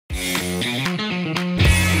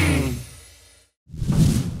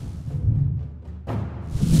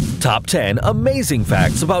Top 10 Amazing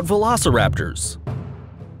Facts About Velociraptors.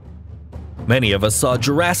 Many of us saw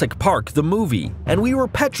Jurassic Park the movie, and we were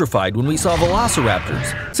petrified when we saw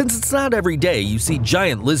velociraptors, since it's not every day you see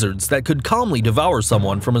giant lizards that could calmly devour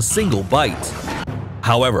someone from a single bite.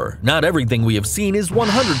 However, not everything we have seen is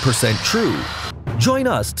 100% true. Join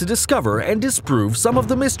us to discover and disprove some of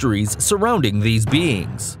the mysteries surrounding these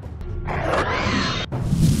beings.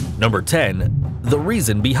 Number 10. The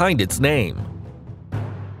reason behind its name.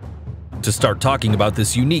 To start talking about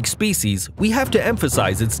this unique species, we have to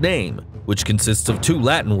emphasize its name, which consists of two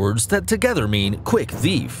Latin words that together mean quick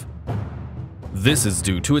thief. This is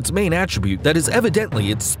due to its main attribute that is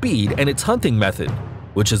evidently its speed and its hunting method,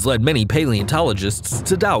 which has led many paleontologists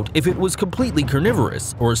to doubt if it was completely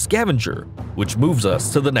carnivorous or a scavenger, which moves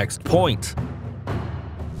us to the next point.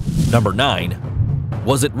 Number 9.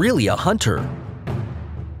 Was it really a hunter?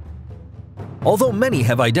 Although many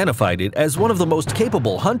have identified it as one of the most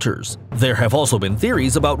capable hunters, there have also been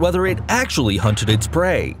theories about whether it actually hunted its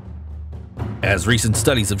prey. As recent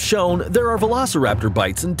studies have shown, there are velociraptor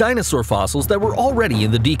bites and dinosaur fossils that were already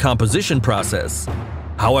in the decomposition process.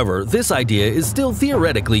 However, this idea is still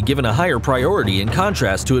theoretically given a higher priority in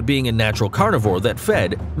contrast to it being a natural carnivore that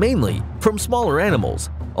fed, mainly, from smaller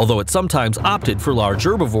animals, although it sometimes opted for large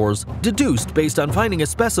herbivores, deduced based on finding a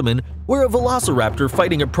specimen where a velociraptor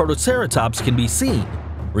fighting a protoceratops can be seen,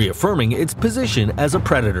 reaffirming its position as a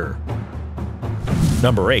predator.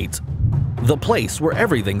 Number 8. The place where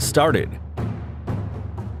everything started.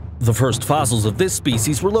 The first fossils of this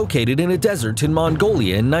species were located in a desert in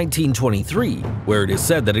Mongolia in 1923, where it is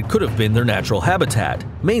said that it could have been their natural habitat,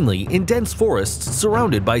 mainly in dense forests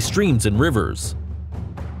surrounded by streams and rivers.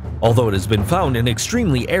 Although it has been found in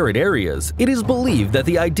extremely arid areas, it is believed that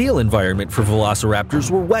the ideal environment for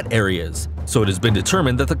velociraptors were wet areas, so it has been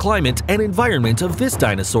determined that the climate and environment of this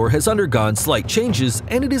dinosaur has undergone slight changes,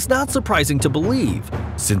 and it is not surprising to believe,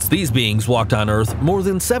 since these beings walked on Earth more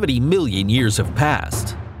than 70 million years have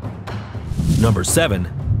passed. Number 7.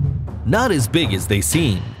 Not as big as they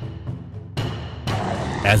seem.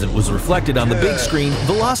 As it was reflected on the big screen,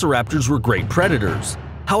 velociraptors were great predators.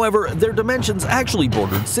 However, their dimensions actually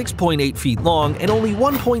bordered 6.8 feet long and only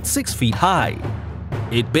 1.6 feet high.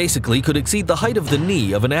 It basically could exceed the height of the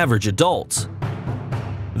knee of an average adult.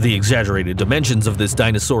 The exaggerated dimensions of this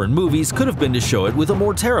dinosaur in movies could have been to show it with a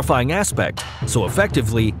more terrifying aspect, so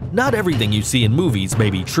effectively, not everything you see in movies may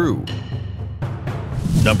be true.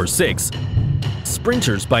 Number 6.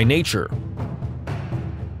 Sprinters by nature.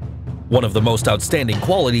 One of the most outstanding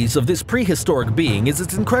qualities of this prehistoric being is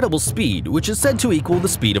its incredible speed, which is said to equal the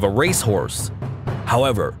speed of a racehorse.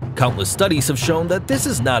 However, countless studies have shown that this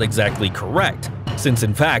is not exactly correct, since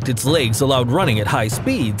in fact its legs allowed running at high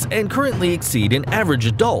speeds and currently exceed an average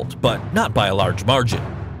adult, but not by a large margin.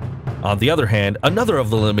 On the other hand, another of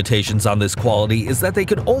the limitations on this quality is that they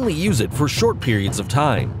could only use it for short periods of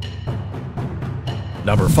time.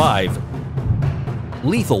 Number 5.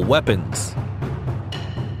 Lethal weapons.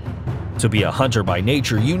 To be a hunter by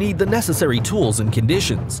nature, you need the necessary tools and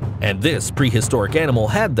conditions, and this prehistoric animal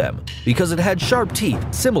had them because it had sharp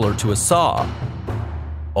teeth similar to a saw.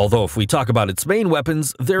 Although if we talk about its main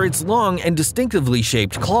weapons, they're its long and distinctively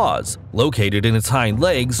shaped claws, located in its hind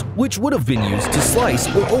legs, which would have been used to slice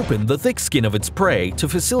or open the thick skin of its prey to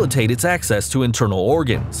facilitate its access to internal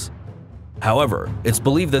organs. However, it's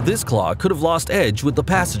believed that this claw could have lost edge with the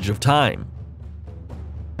passage of time.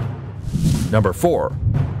 Number 4.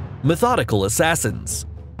 Methodical assassins.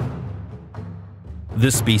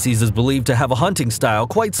 This species is believed to have a hunting style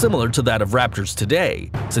quite similar to that of raptors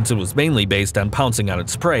today, since it was mainly based on pouncing on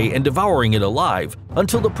its prey and devouring it alive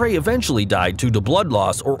until the prey eventually died due to blood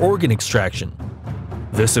loss or organ extraction.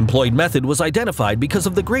 This employed method was identified because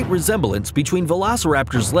of the great resemblance between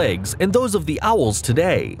velociraptors' legs and those of the owls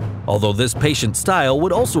today, although this patient style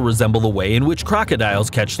would also resemble the way in which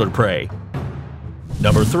crocodiles catch their prey.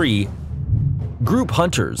 Number 3. Group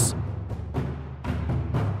hunters.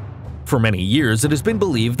 For many years, it has been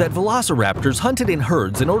believed that velociraptors hunted in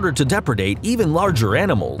herds in order to depredate even larger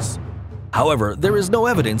animals. However, there is no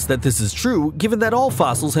evidence that this is true, given that all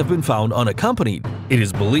fossils have been found unaccompanied. It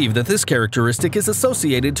is believed that this characteristic is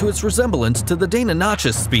associated to its resemblance to the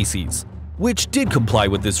Deinonychus species, which did comply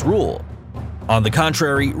with this rule. On the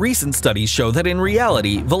contrary, recent studies show that in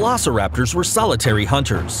reality, velociraptors were solitary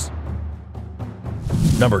hunters.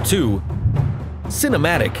 Number 2.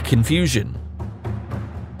 Cinematic confusion.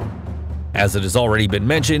 As it has already been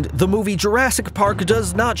mentioned, the movie Jurassic Park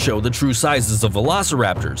does not show the true sizes of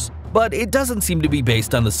velociraptors, but it doesn't seem to be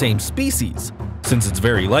based on the same species, since it's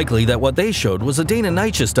very likely that what they showed was a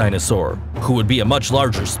Deinonychus dinosaur, who would be a much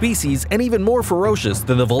larger species and even more ferocious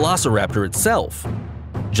than the velociraptor itself.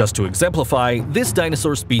 Just to exemplify, this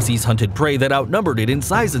dinosaur species hunted prey that outnumbered it in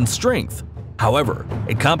size and strength. However,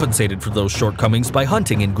 it compensated for those shortcomings by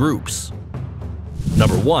hunting in groups.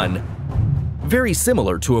 Number 1. Very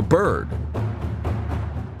similar to a bird.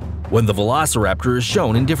 When the Velociraptor is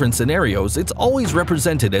shown in different scenarios, it's always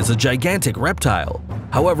represented as a gigantic reptile.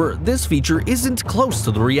 However, this feature isn't close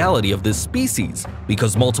to the reality of this species,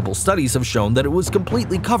 because multiple studies have shown that it was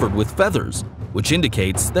completely covered with feathers, which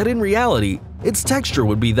indicates that in reality, its texture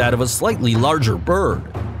would be that of a slightly larger bird.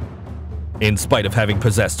 In spite of having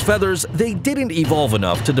possessed feathers, they didn't evolve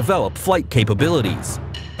enough to develop flight capabilities.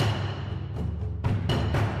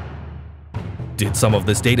 Did some of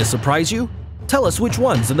this data surprise you? Tell us which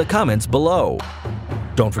ones in the comments below.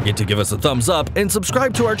 Don't forget to give us a thumbs up and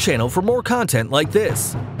subscribe to our channel for more content like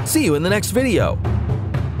this. See you in the next video.